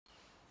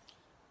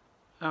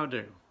How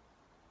do?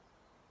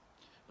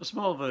 A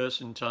small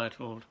verse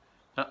entitled,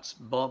 That's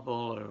Bob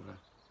All Over.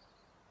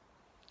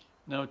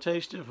 Now a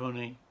taste of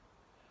honey,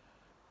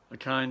 a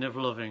kind of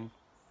loving,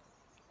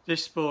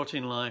 this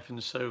sporting life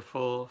and so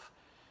forth,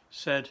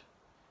 said,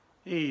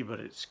 but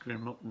it's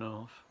grim up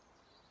north.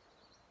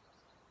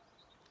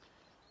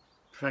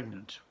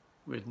 Pregnant,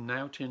 with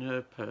nought in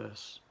her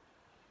purse,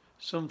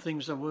 some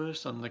things are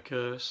worse than the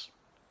curse.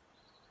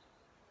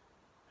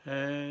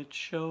 Head,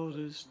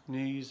 shoulders,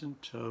 knees and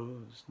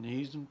toes,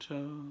 knees and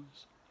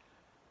toes.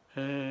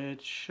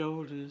 Head,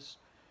 shoulders,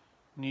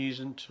 knees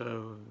and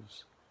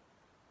toes.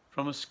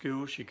 From a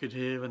school she could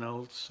hear an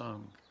old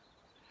song,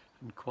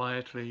 and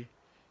quietly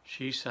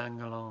she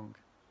sang along.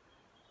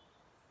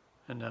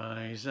 And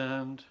eyes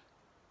and...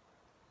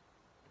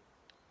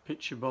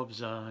 Picture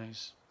Bob's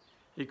eyes.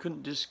 He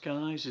couldn't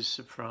disguise his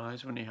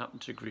surprise when he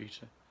happened to greet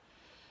her,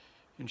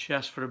 and she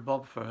asked for a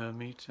bob for her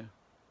meter.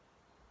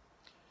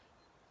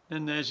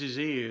 Then there's his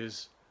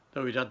ears,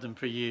 though he'd had them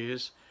for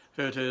years,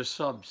 heard her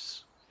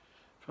sobs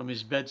from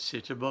his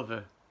bedsit above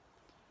her,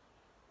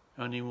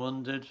 and he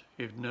wondered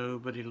if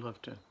nobody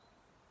loved her.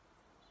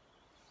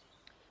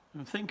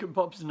 And think of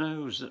Bob's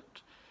nose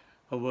that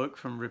awoke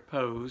from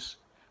repose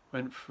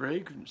when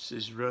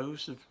fragrances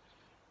rose of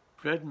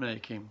bread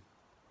making,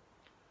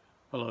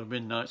 although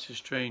midnight's a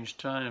strange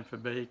time for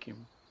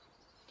baking,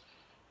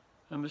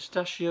 and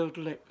mustachioed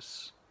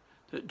lips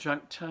that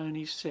drank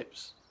tiny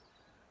sips,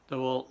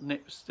 though all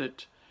nips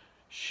that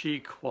she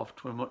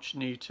quaffed were much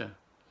neater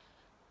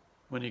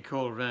when he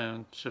called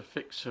round to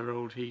fix her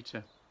old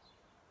heater.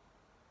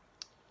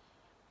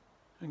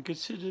 And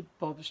considered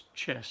Bob's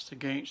chest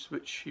against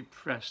which she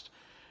pressed,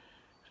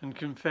 and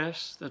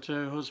confessed that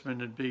her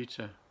husband had beat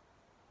her,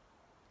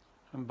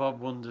 and Bob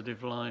wondered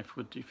if life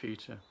would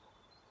defeat her.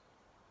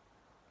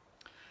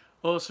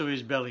 Also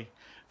his belly,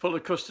 full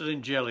of custard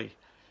and jelly,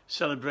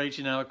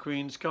 celebrating our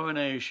Queen's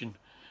coronation,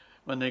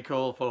 when they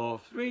call for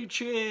 3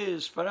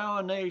 cheers for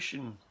our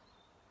nation.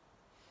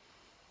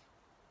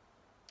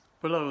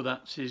 Below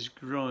that's his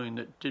groin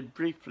that did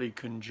briefly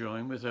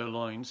conjoin with her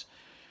loins,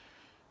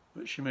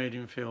 but she made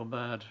him feel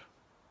bad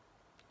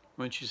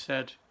when she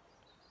said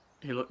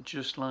he looked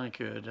just like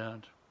her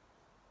dad.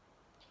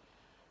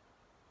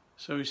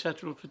 So he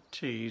settled for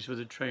teas with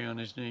a tray on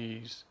his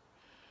knees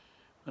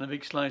and a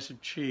big slice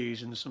of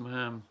cheese and some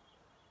ham,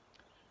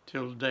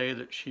 till the day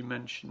that she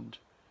mentioned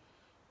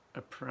a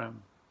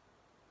pram.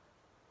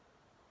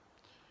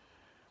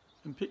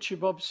 And picture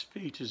Bob's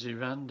feet as he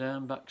ran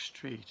down back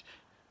street,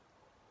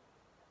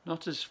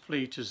 not as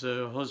fleet as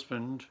her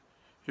husband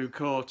who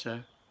caught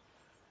her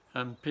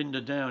and pinned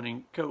her down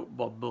in coat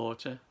Bob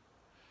bought her.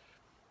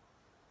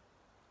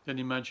 Then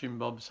imagine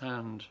Bob's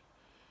hand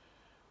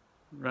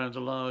round a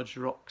large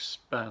rock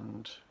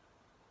spanned.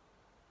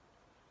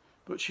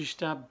 But she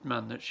stabbed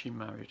man that she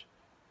married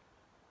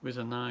with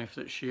a knife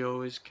that she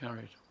always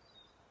carried.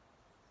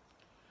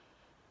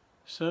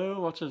 So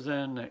what of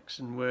their necks,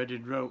 and where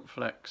did rope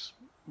flex?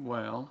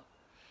 Well,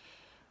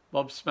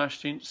 Bob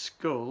smashed into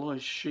skull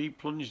as she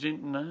plunged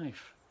into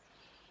knife,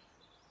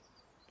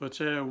 but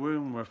her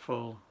wound were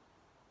full,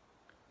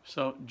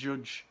 so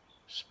judge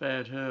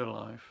spared her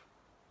life.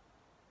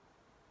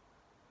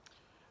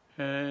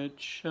 Head,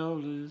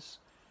 shoulders,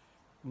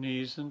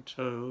 knees and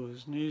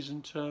toes, knees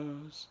and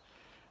toes.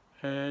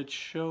 Head,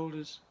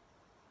 shoulders.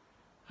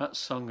 That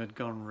song had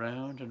gone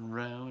round and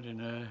round in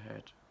her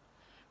head,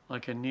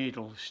 like a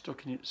needle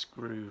stuck in its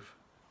groove.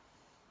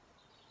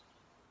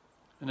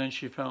 And then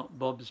she felt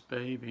Bob's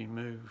baby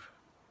move.